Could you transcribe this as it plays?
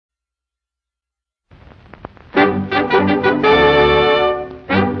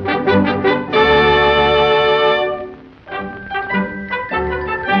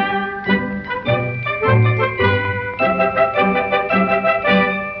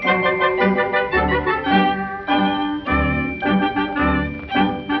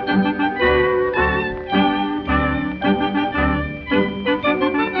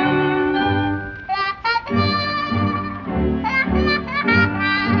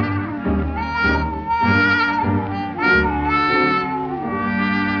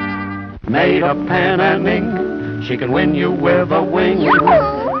made of pen and ink. She can win you with a wing.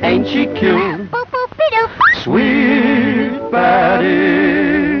 Yoo-hoo. Ain't she cute? Boop, boop, be-doop. Sweet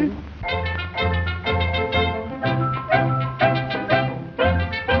Betty.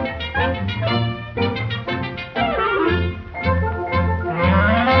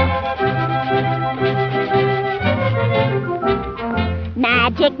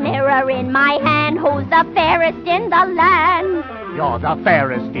 Magic mirror in my hand, who's the fairest in the land? You're the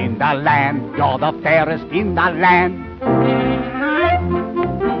fairest in the land. You're the fairest in the land.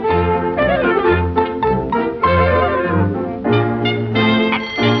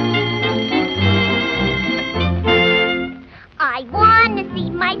 I want to see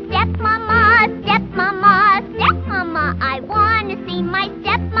my stepmama, stepmama, stepmama. I want to see my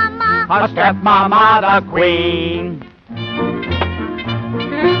stepmama. Her stepmama, the queen.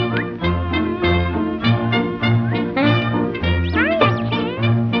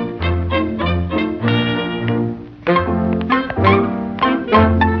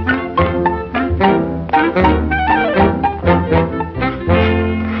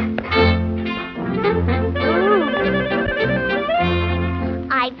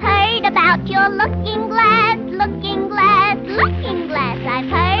 I've heard about your looking glass, looking glass, looking glass. I've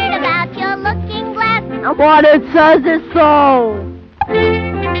heard about your looking glass. And what it says is so.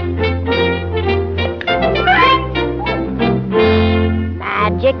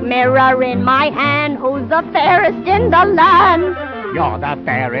 Magic mirror in my hand, who's the fairest in the land? You're the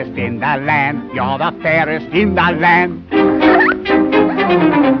fairest in the land. You're the fairest in the land.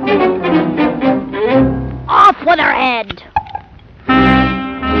 Off with her head.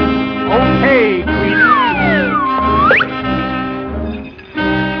 Okay, queen.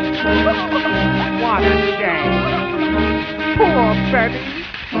 What a shame. Poor Betty.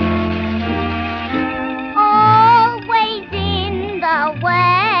 Always in the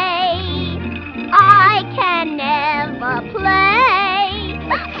way. I can never play.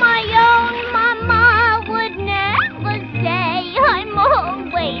 My own mama would never say I'm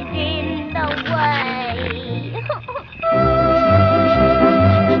always in the way.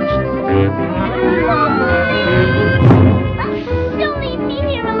 Don't leave me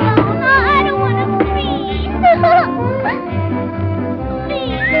here alone. I don't want to freeze.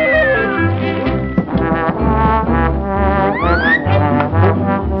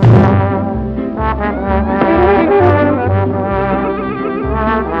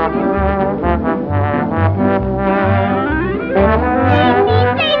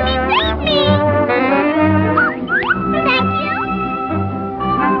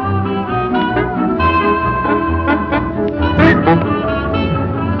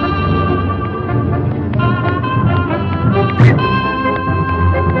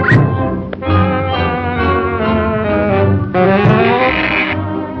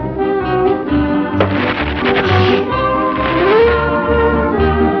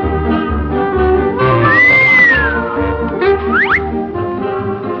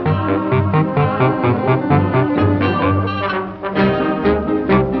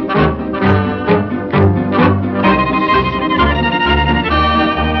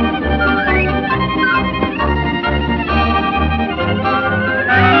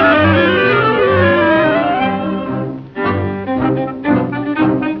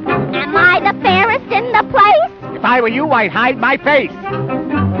 If I were you, I'd hide my face.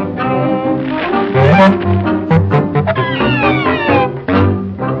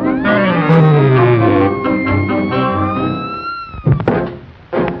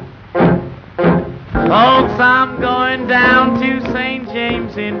 Folks, I'm going down to St.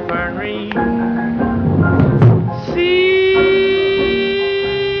 James Infirmary. See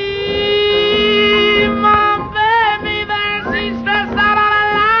my baby there, she's stressed out on a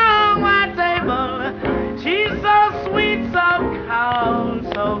long white table. She's so sweet, so cold,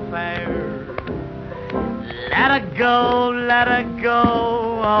 so fair. Let her go,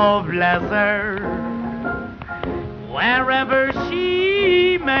 oh bless her. Wherever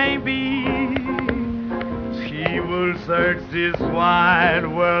she may be, she will search this wide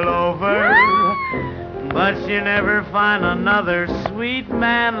world over, but she'll never find another sweet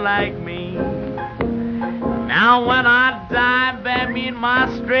man like me. Now when I die, bury me in my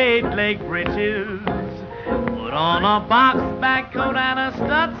straight leg breeches, put on a box back coat and a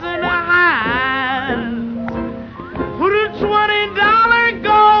Stetson hat, put a $20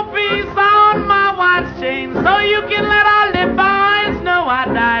 gold piece on my watch chain, so you can let all the boys know I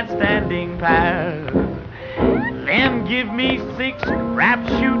died standing pat. Then give me 6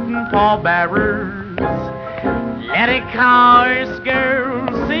 rap-shooting pallbearers. Let a chorus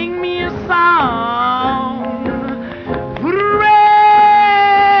girl sing me a song. Put a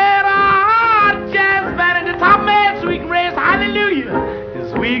red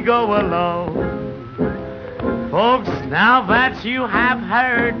you have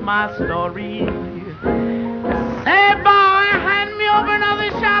heard my story. Say, boy, hand me over another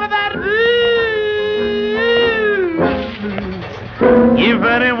shot of that blues. If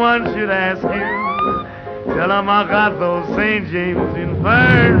anyone should ask you, tell 'em I got those St. James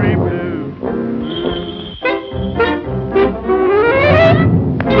Infirmary blues.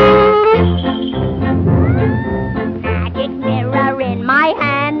 Magic mirror in my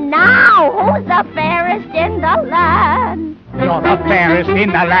hand now. Who's the fairest in the land? You're the fairest in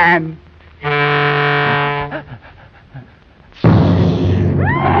the land.